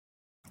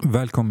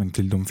Välkommen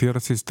till de 4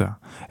 sista,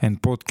 en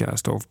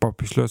podcast av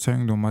Papperslösa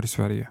ungdomar i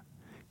Sverige.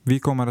 Vi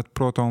kommer att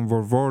prata om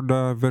vår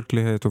vardag,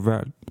 verklighet och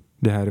värld.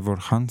 Det här är vår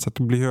chans att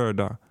bli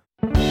hörda.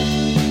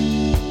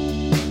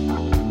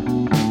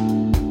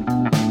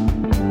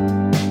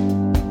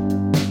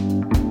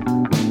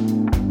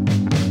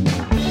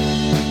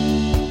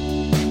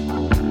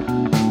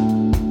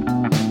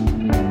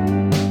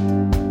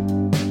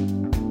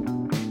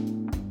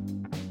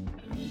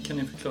 Kan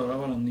ni förklara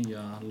vad den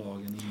nya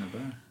lagen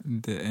innebär?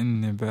 Det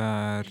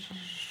innebär...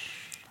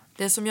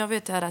 Det som jag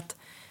vet är att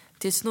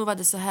tills nu var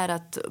det så här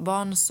att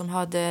barn som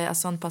hade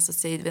anpassat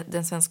sig i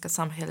det svenska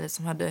samhället,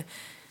 som hade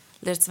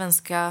lärt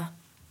svenska,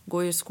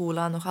 gå i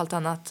skolan och allt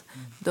annat,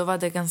 då var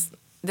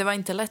det var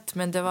inte lätt,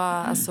 men det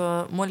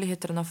var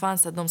möjligheterna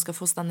fanns att de ska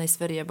få stanna i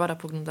Sverige bara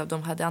på grund av att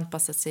de hade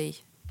anpassat sig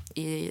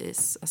i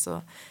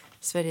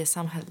Sveriges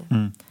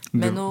samhälle.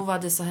 Men nu var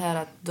det så här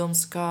att de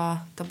ska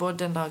ta bort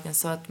den lagen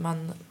så att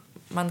man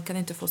kan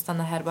inte få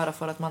stanna här bara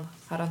för att man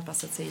har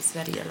anpassat sig i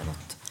Sverige eller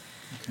något.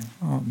 Okay.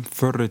 Ja,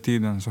 förr i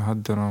tiden så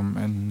hade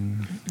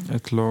de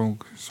ett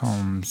lag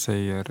som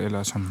säger,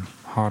 eller som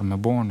har med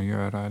barn att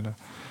göra,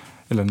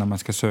 eller när man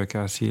ska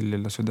söka asyl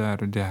eller sådär.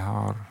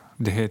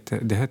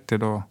 Det hette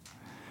då,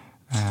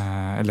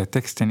 eller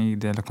texten i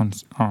det, eller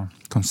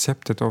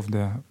konceptet av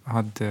det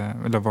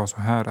var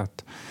så här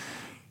att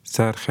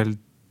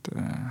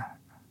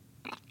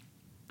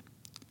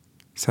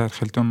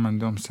särskilt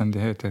ömmande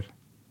omständigheter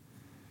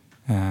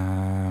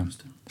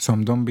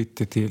som de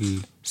bytte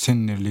till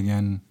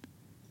synnerligen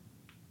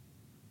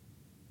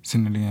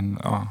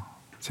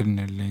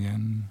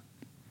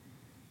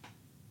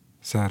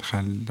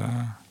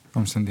särskilda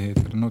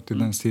omständigheter. Något i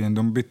den stilen.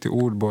 De bytte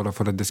ord bara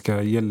för att det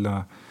ska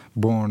gälla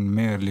barn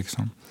mer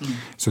liksom.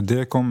 Så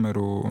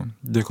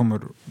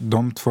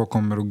de två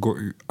kommer att gå,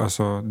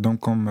 alltså de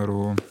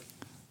kommer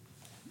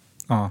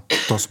att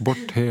tas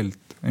bort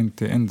helt,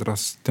 inte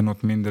ändras till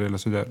något mindre eller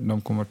sådär.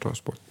 De kommer att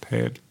tas bort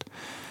helt.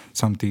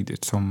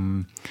 Samtidigt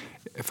som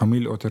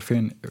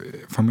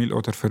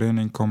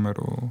familjeåterförening kommer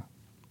att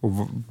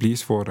bli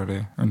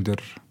svårare det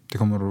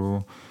kommer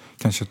att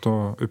kanske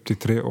ta upp till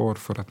 3 år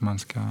för att man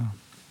ska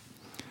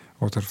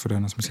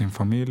återförenas med sin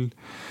familj.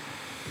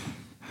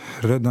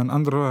 Redan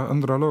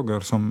andra lagar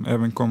som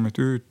även kommit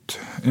ut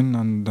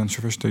innan den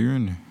 21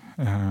 juni,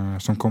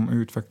 som kom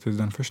ut faktiskt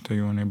den 1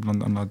 juni,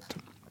 bland annat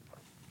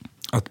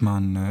att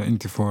man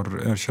inte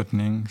får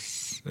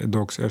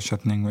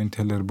dagsersättning och inte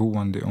heller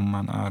boende om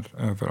man är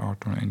över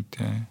 18 och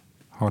inte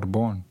har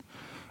barn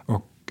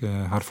och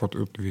har fått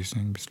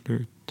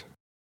utvisningsbeslut.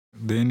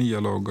 Det är nya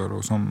lagar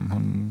och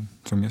som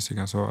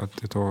Jessica sa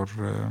att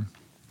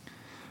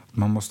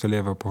man måste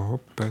leva på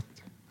hoppet.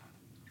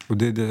 Och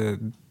det är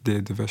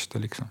det värsta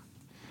liksom.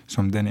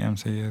 Som den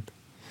säger,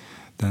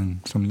 den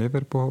som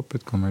lever på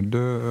hoppet kommer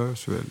dö av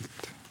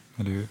svält.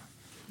 Eller hur?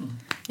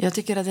 Jag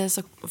tycker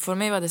att för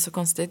mig var det så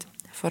konstigt.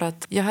 För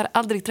att jag har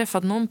aldrig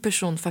träffat någon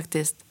person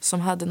faktiskt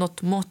som hade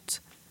något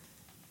mot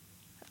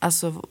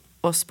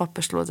oss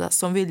papperslösa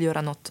som vill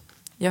göra något.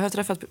 Jag har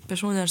träffat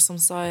personer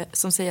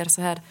som säger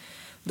så här: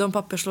 de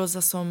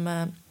papperslösa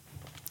som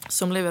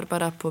lever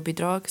bara på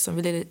bidrag, som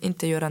vill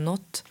inte göra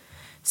något,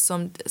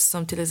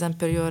 som till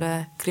exempel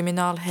gör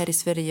kriminal här i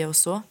Sverige och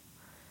så,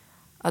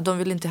 att de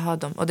vill inte ha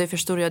dem. Och det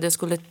förstår jag, det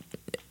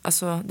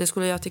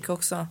skulle jag tycka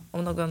också.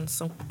 Om någon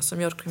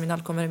som gör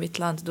kriminal kommer i mitt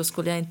land, då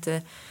skulle jag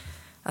inte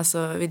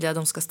vilja att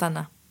de ska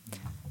stanna.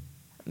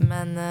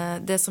 Men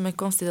det som är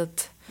konstigt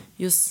att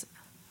just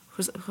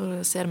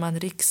hur ser man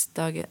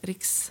riksdagen,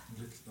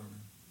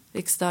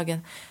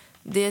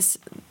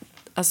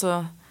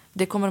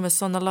 det kommer med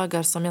sådana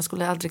lagar som jag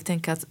skulle aldrig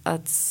tänka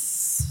att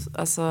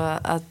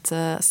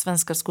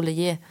svenskar skulle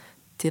ge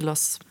till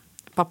oss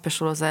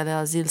papperslösa eller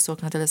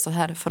asylsökande eller så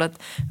här. För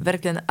att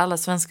verkligen alla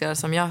svenskar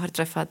som jag har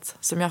träffat,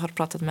 som jag har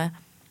pratat med,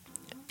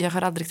 jag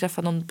har aldrig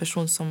träffat någon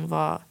person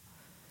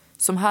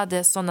som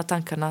hade sådana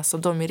tankarna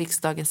som de i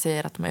riksdagen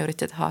säger att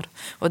majoritet har.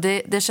 Och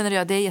det känner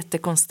jag, det är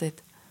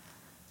jättekonstigt.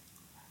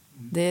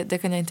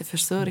 Det kan jag inte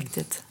förstå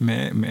riktigt.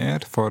 Med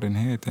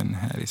erfarenheten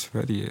här i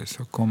Sverige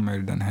så kommer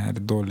den här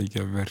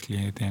dåliga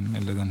verkligheten,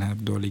 eller den här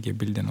dåliga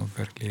bilden av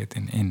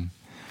verkligheten in.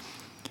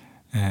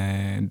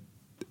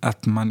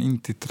 Att man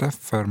inte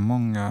träffar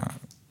många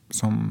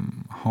som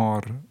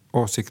har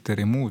åsikter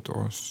emot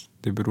oss,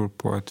 det beror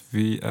på att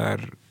vi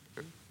är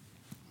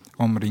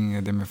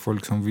omringade med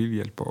folk som vill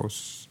hjälpa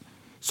oss.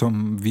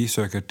 Som vi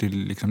söker till,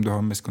 liksom, du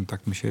har mest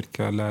kontakt med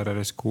kyrka,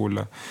 lärare,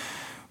 skola.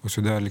 Och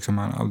så där liksom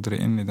man aldrig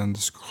in i den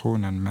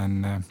diskussionen.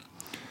 Men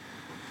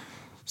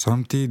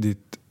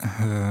samtidigt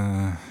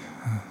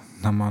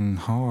när man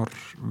har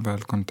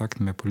väl kontakt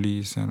med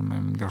polisen,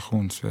 med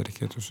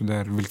Migrationsverket och så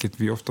där, vilket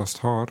vi oftast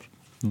har,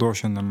 då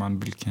känner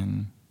man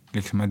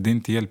att det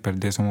inte hjälper.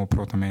 Det som att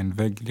prata med en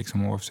vägg,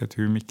 liksom, oavsett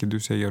hur mycket du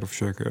säger och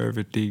försöker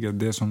övertyga.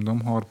 Det som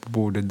de har på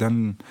bordet,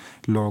 den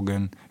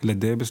lagen eller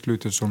det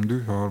beslutet som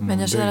du har. Men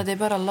jag känner att det är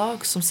bara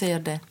lag som säger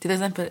det. Till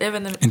exempel,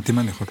 inte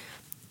människor.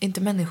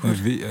 Inte människor.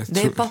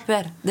 Det är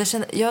papper.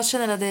 Jag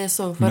känner att det är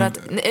så. För att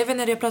även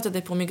när jag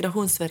pratade på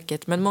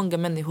Migrationsverket med många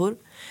människor,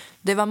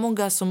 Det var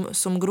många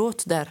som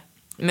gråt där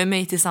med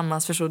mig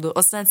tillsammans, förstår du.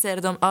 Och sen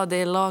säger de, det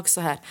är lag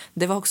så här.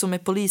 Det var också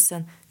med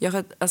polisen. Jag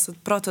har alltså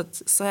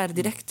pratat så här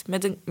direkt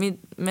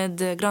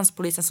med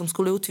gränspolisen som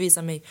skulle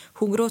utvisa mig.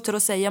 Hon gråter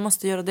och säger, jag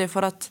måste göra det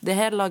för att det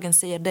här lagen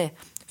säger det,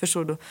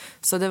 förstår du.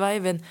 Så det var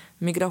även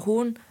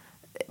migration,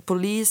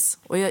 polis,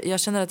 och jag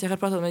känner att jag har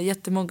pratat med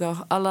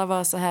jättemånga. Alla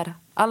var så här,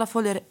 alla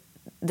följer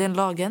den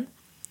lagen.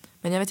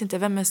 Men jag vet inte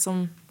vem är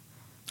som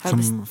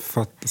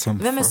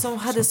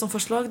hade som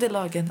förslag den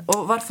lagen.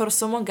 Och varför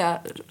så många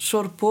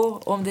kör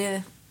på om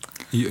det.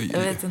 Jag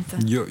vet inte.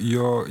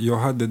 Jag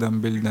hade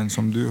den bilden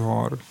som du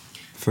har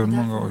för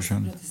många år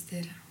sedan.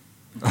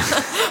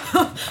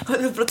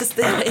 Du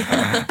protesterar.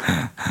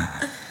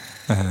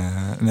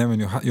 Nej,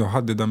 men jag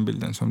hade den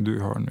bilden som du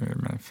har nu,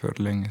 men för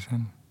länge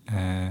sedan.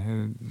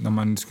 När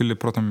man skulle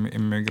prata med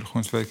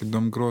Immigrationsverket,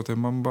 de gråter,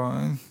 man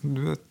bara,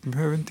 du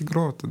behöver inte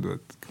gråta,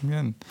 kom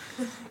igen.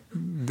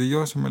 Det är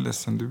jag som är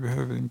ledsen, du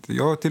behöver inte.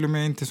 Jag är till och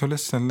med inte så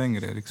ledsen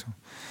längre liksom.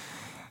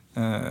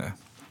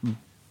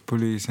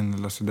 Polisen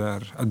eller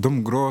sådär, att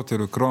de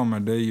gråter och kramar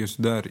dig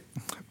just där.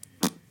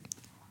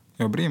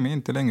 Jag bryr mig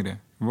inte längre.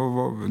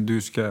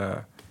 Du ska...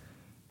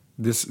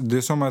 Det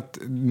är som att,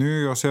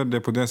 nu jag ser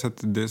det på det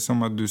sättet, det är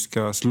som att du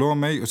ska slå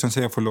mig och sen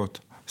säga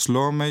förlåt.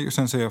 Slå mig och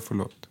sen säga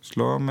förlåt.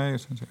 Slå mig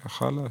och sen säga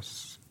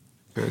chalas.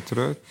 Jag är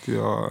trött,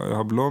 jag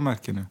har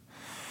blåmärken nu.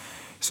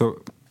 Så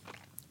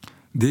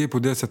det är på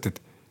det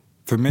sättet.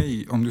 För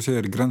mig, om du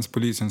säger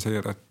gränspolisen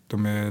säger att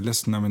de är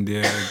ledsna, men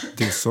det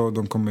är så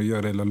de kommer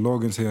göra, eller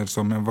lagen säger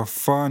så, men vad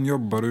fan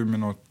jobbar du med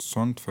något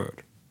sånt för?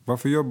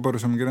 Varför jobbar du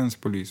som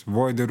gränspolis?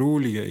 Vad är det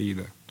roliga i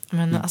det?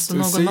 Men alltså,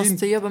 någon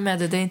måste jobba med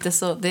det, det är inte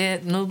så. Det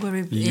är, nu går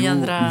vi i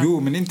andra... Jo,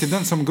 men inte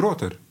den som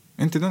gråter.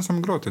 Inte den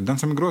som gråter. Den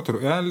som gråter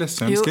och är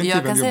ledsen ska inte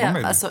jag kan jobba säga,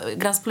 med det. alltså,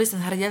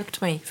 gränspolisen har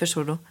hjälpt mig,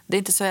 förstår du. Det är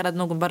inte så att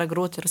någon bara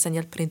gråter och sen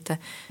hjälper inte.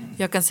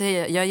 Jag kan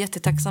säga, jag är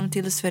jättetacksam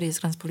till Sveriges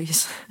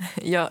gränspolis.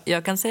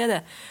 jag kan säga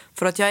det.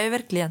 För att jag är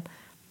verkligen...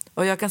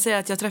 Och jag kan säga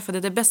att jag träffade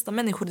de bästa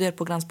människor där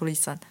på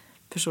gränspolisen.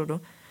 Förstår du?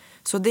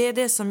 Så det är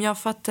det som jag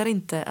fattar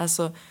inte.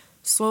 Alltså,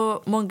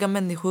 så många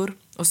människor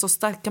och så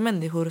starka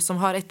människor som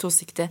har ett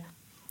åsikte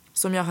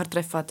som jag har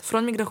träffat.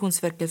 Från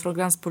Migrationsverket, från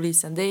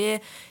gränspolisen. Det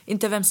är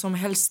inte vem som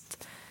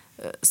helst.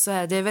 Så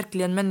här, det är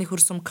verkligen människor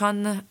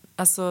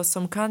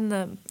som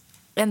kan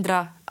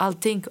ändra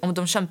allting om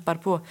de kämpar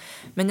på.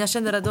 Men jag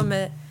känner att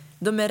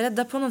de är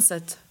rädda på något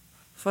sätt.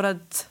 För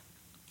att...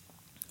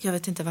 Jag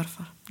vet inte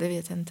varför. Det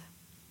vet jag inte.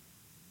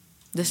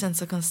 Det känns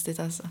så konstigt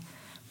alltså.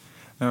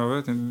 Jag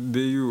vet inte, det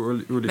är ju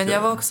olika. Men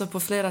jag var också på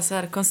flera så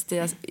här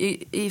konstiga...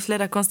 I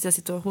flera konstiga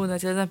situationer.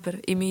 Till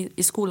exempel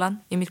i skolan,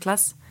 i min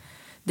klass.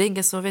 Det är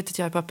ingen som vet att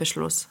jag är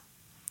papperslös.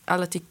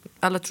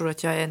 Alla tror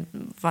att jag är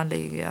en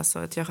vanlig, alltså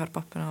att jag har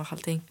papper och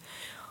allting.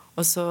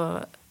 Och så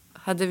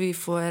hade vi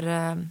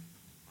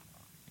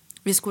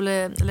vi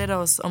skulle lära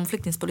oss om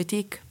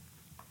flyktingpolitik.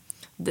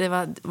 Det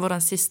var vår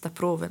sista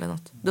prov eller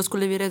något. Då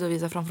skulle vi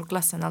redovisa framför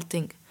klassen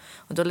allting.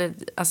 Och då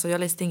jag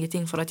läste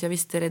ingenting för att jag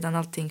visste redan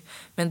allting.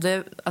 Men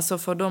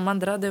för de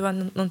andra det var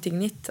någonting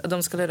nytt. Att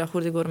de skulle lära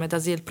hur det går med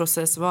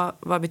asylprocess.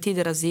 Vad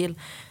betyder asyl?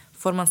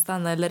 Får man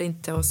stanna eller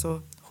inte? Och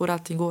så hur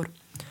allting går.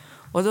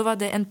 Och då var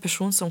det en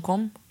person som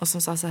kom och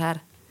som sa så här: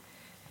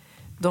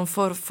 de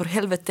får för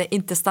helvete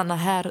inte stanna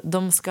här.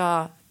 De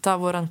ska ta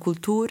våran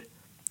kultur.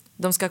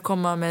 De ska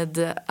komma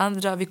med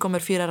andra. Vi kommer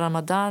fira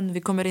Ramadan.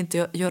 Vi kommer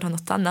inte göra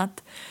något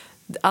annat.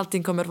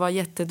 Allting kommer vara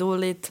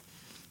jättedåligt.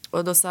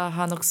 Och då sa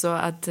han också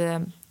att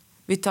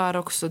vi tar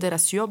också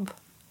deras jobb.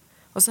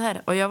 Och så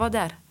här. Och jag var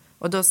där.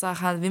 Och då sa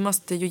han, vi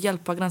måste ju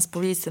hjälpa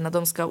gränspoliserna.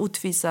 De ska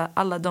utvisa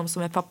alla de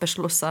som är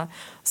papperslösa.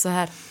 Så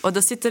här. Och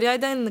då sitter jag i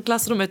den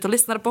klassrummet och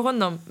lyssnar på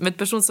honom. Med en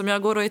person som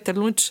jag går och äter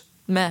lunch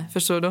med,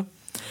 förstår du?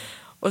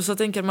 Och så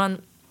tänker man,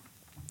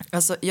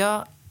 alltså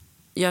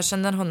jag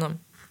känner honom.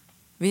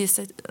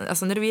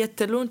 När vi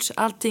äter lunch,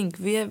 allting,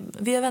 vi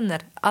är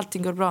vänner.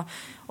 Allting går bra.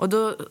 Och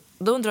då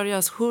undrar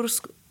jag,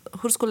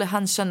 hur skulle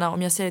han känna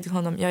om jag säger till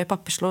honom, jag är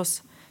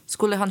papperslös?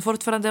 Skulle han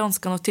fortfarande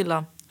önska något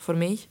till för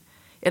mig?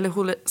 Eller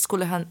hur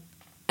skulle han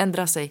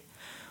ändra sig?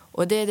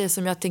 Och det är det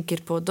som jag tänker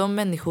på. De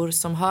människor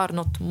som har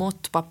något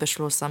mot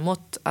papperslösa,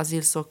 mot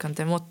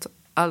asylsökande, mot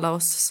alla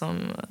oss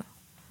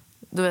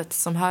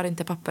som har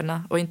inte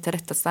papperna och inte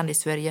rätt att stanna i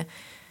Sverige.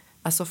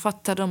 Alltså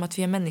fattar de att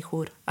vi är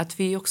människor. Att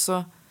vi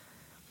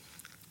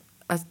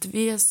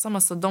är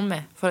samma som de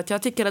är. För att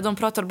jag tycker att de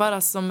pratar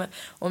bara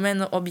om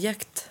en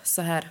objekt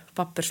så här,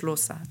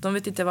 papperslösa. De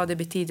vet inte vad det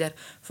betyder.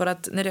 För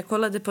att när jag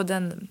kollade på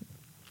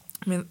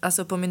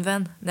på min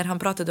vän, när han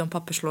pratade om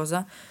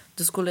papperslösa,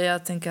 då skulle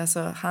jag tänka,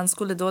 alltså, han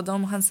skulle då,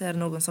 om han ser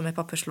någon som är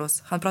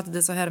papperslös, han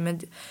pratade så här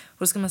med,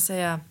 hur ska man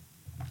säga,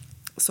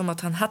 som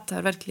att han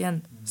hattar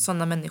verkligen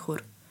sådana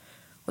människor.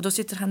 Och då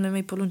sitter han med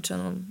mig på lunchen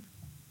och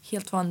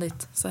helt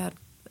vanligt, så här,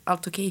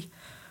 allt okej.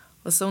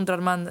 Och så undrar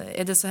man,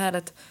 är det så här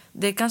att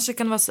det kanske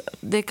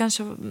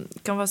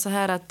kan vara så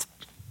här att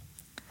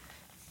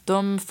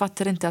de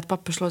fattar inte att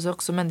papperslösa är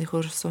också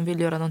människor som vill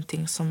göra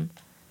någonting, som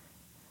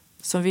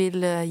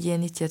vill ge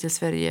nytta till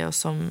Sverige och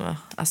som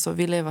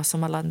vill leva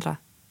som alla andra.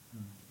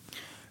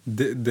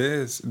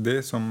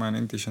 Det som man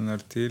inte känner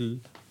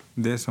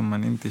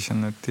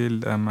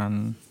till,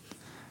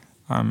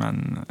 är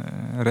man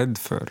rädd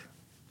för.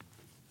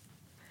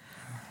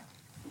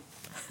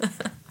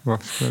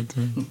 Vad ska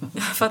du?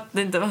 Jag fattar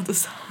inte vad du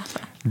sa.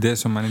 Det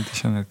som man inte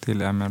känner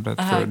till är man rädd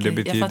för. Aha, okej, det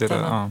betyder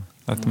att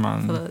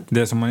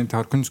det som man inte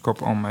har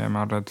kunskap om är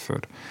man rädd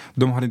för.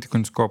 De har inte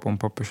kunskap om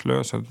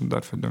papperslösa,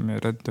 därför de är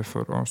rädda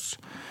för oss.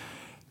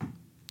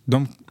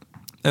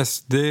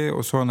 SD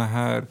och såna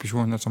här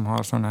personer som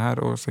har såna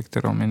här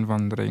åsikter om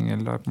invandring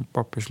eller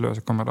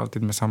papperslösa kommer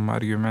alltid med samma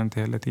argument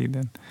hela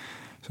tiden.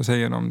 Så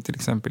säger de till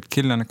exempel,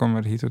 killarna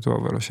kommer hit och tar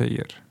våra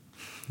tjejer.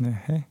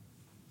 Nej.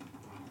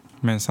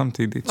 Men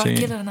samtidigt var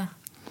killarna?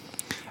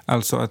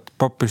 Alltså att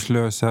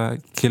papperslösa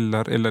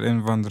killar eller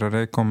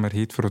invandrare kommer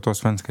hit för att ta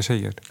svenska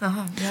tjejer.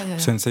 Aha, ja.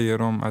 Sen säger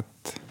de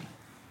att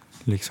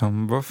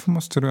liksom, varför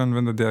måste du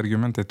använda det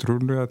argumentet? Tror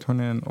du att hon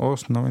är en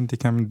åsna och inte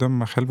kan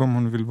döma själv om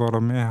hon vill vara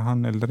med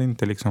han eller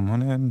inte? Liksom,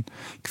 hon är en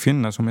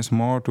kvinna som är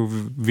smart och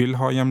vill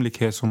ha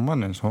jämlikhet som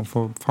mannen. Så hon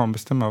får fan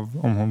bestämma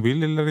om hon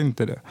vill eller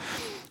inte det.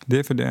 Det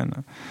är för det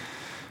ena.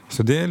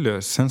 Så det är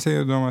löst. Sen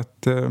säger de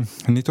att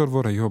ni tar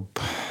våra jobb.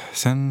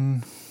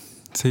 Sen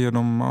säger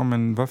de,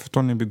 men varför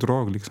tar ni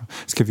bidrag? Liksom?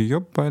 Ska vi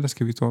jobba eller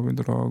ska vi ta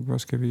bidrag?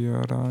 Vad ska vi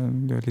göra?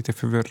 Jag är lite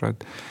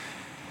förvirrad.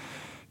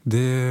 Det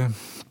är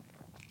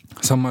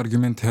samma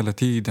argument hela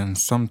tiden.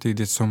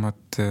 Samtidigt som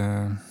att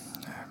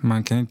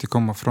man kan inte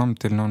komma fram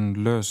till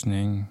någon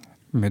lösning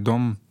med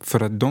dem.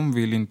 För att de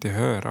vill inte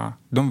höra.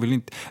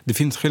 Det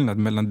finns skillnad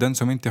mellan den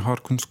som inte har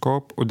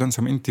kunskap och den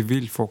som inte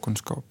vill få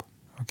kunskap.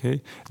 Okay?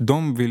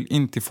 De vill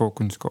inte få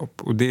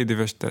kunskap. Och det är det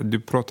värsta. Du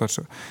pratar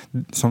så.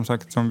 Som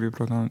sagt, som vi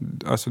pratar om.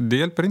 Alltså, det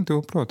hjälper inte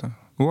att prata.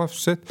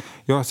 Oavsett.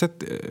 Jag har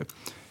sett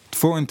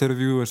 2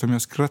 intervjuer som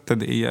jag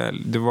skrattade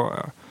ihjäl.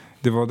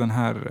 Det var den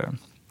här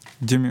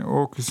Jimmy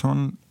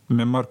Åkesson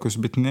med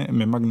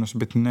Magnus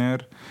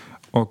Bettner.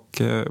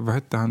 Och vad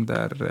hette han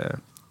där?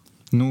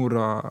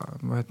 Nora,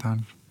 vad hette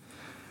han?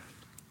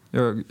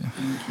 En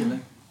kille.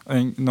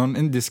 Någon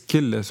indisk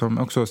kille som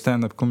också är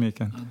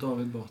stand-up-komiken. Ja,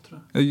 David Batra.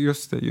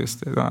 Just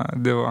det. Ja,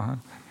 det var han.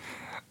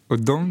 Och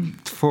de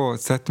 2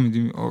 satt med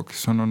Jimmy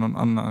Åkesson och någon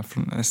annan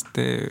från SD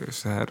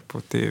så här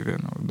på tv.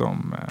 Och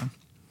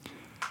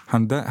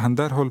han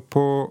där höll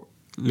på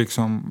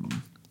liksom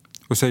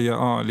och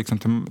säga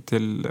liksom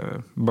till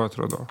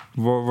Batra då.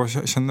 Vad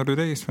känner du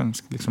dig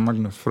svensk? Liksom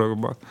Magnus frågar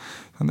bara.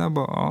 Han där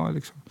bara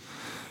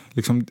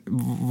liksom,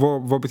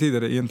 vad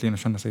betyder det egentligen att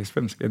känna sig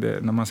svensk? Är det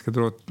när man ska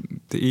dra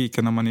till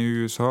Ica när man är i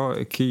USA,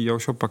 Ikea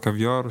och shoppa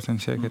kaviar och sen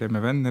käka det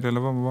med vänner?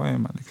 Eller vad är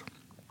man? Liksom?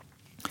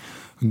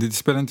 Det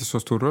spelar inte så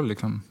stor roll.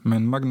 Liksom.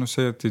 Men Magnus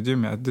säger till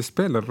Jimmy att det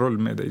spelar roll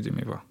med dig,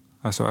 Jimmy. Va?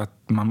 Alltså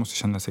att man måste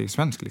känna sig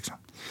svensk. Liksom.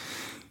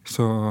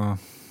 Så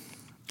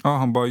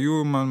han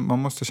bara, man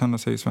måste känna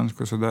sig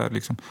svensk och sådär.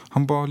 Liksom.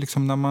 Han bara,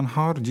 liksom, när man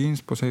har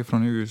jeans på sig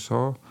från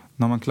USA,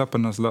 när man klappar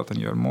när Zlatan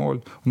gör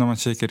mål och när man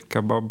käkar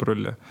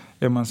kebabrulle,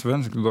 är man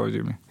svensk då,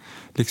 Jimmy?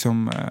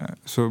 Liksom,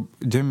 så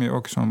Jimmy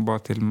också bara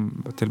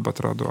till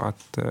Batra då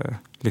att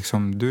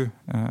liksom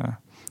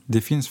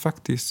det finns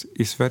faktiskt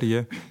i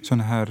Sverige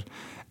såna här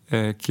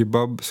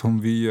kebab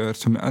som vi gör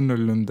som är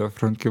annorlunda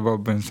från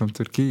kebaben som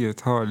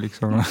Turkiet har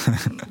liksom.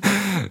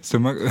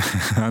 Så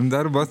han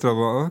där Batra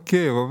var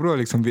okej, vad bra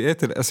liksom, vi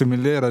äter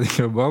assimilerade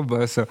kebab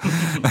alltså.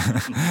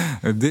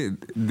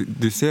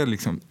 Du ser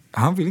liksom,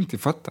 han vill inte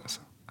fatta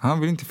alltså. Han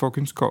vill inte få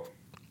kunskap.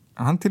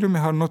 Han till och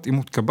med har något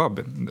emot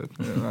kebaben.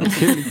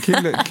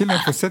 Killen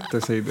får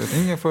sätta sig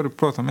där. Ingen får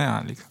prata med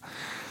han liksom.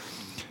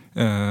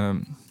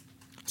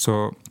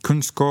 Så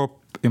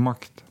kunskap är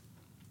makt.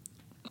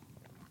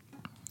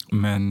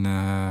 Men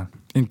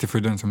inte för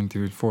den som inte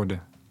vill få det.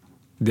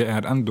 Det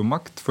är ändå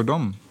makt för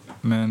dem.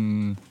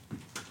 Men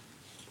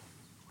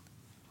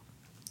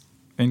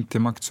inte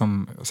makt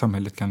som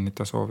samhället kan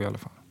nyttas av i alla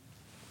fall.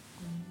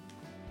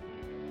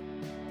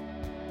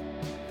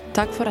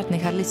 Tack för att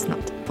ni har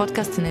lyssnat.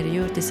 Podcasten är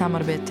gjord i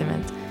samarbete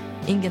med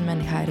Ingen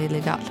människa är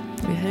illegal.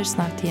 Vi hörs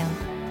snart igen.